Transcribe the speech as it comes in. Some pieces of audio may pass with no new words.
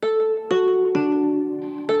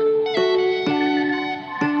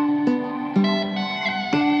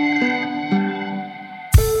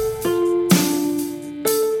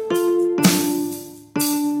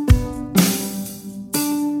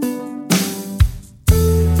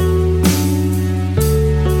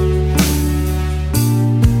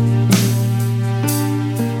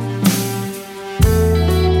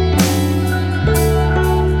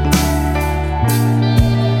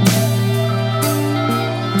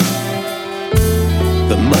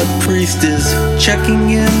priest is checking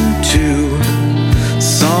into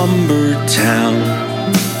somber town.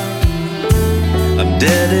 I'm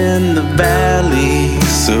dead in the valley,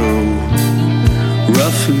 so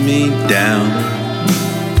rough me down.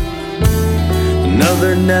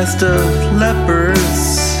 Another nest of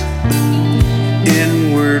lepers,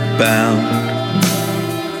 inward bound.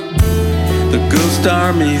 The ghost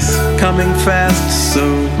army's coming fast, so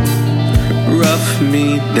rough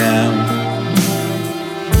me down.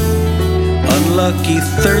 Unlucky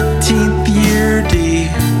 13th year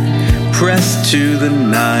depressed to the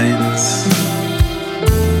nines.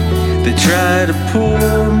 They try to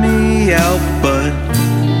pull me out, but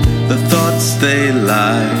the thoughts they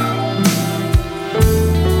lie.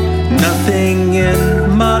 Nothing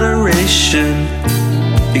in moderation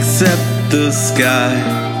except the sky.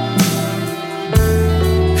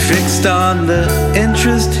 Fixed on the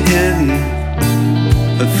interest hidden,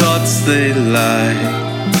 the thoughts they lie.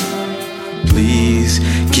 Please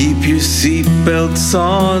keep your seatbelts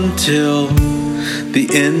on till the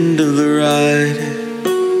end of the ride.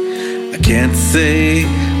 I can't say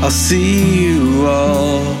I'll see you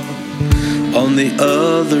all on the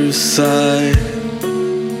other side.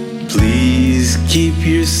 Please keep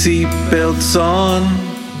your seatbelts on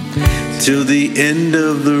till the end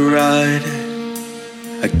of the ride.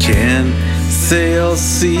 I can't say I'll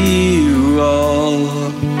see you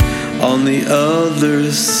all on the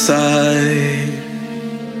other side.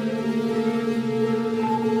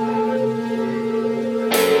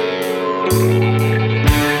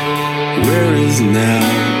 Where is now?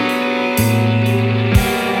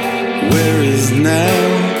 Where is now?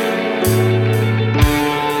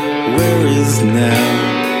 Where is now?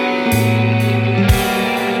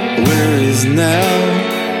 Where is now?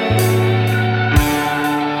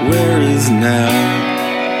 Where is now?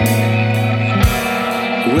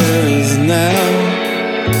 Where is now?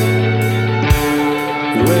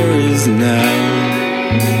 Where is now?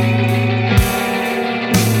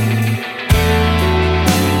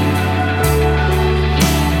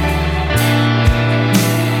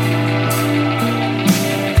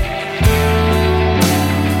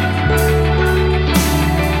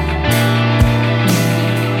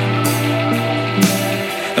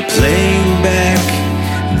 Playing back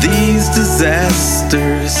these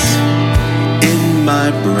disasters in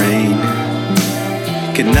my brain,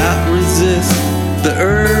 cannot resist the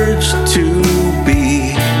urge to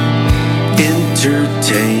be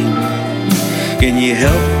entertained. Can you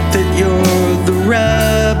help that you're the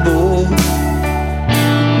rebel?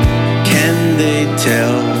 Can they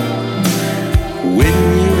tell when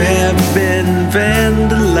you have been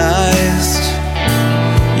vandalized?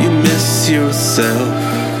 You miss yourself.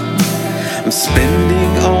 I'm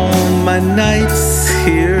spending all my nights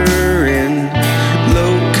here in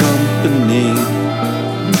low company.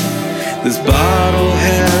 This bottle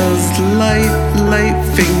has light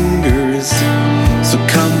fingers, so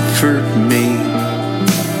comfort me.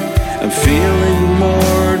 I'm feeling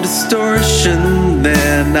more distortion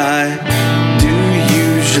than I do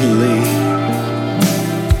usually.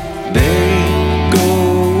 They go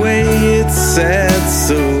away, it's sad,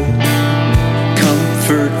 so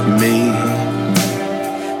comfort me.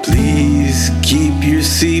 Please keep your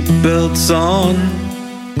seatbelts on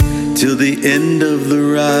till the end of the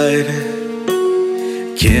ride.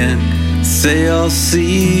 Can't say I'll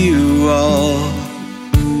see you all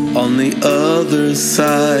on the other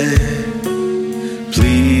side.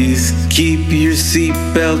 Please keep your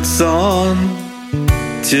seatbelts on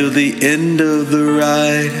till the end of the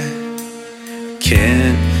ride.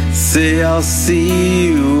 Can't say I'll see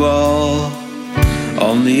you all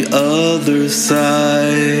on the other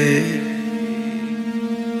side.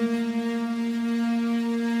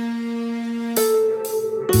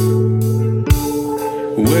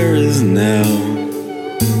 Where is now?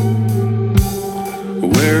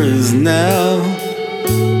 Where is now?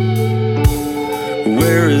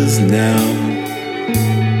 Where is now?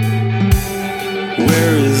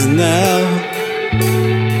 Where is now?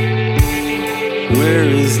 Where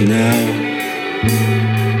is now?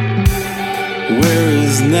 Where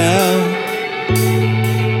is now?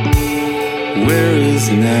 Where is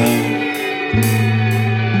now?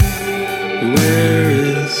 Where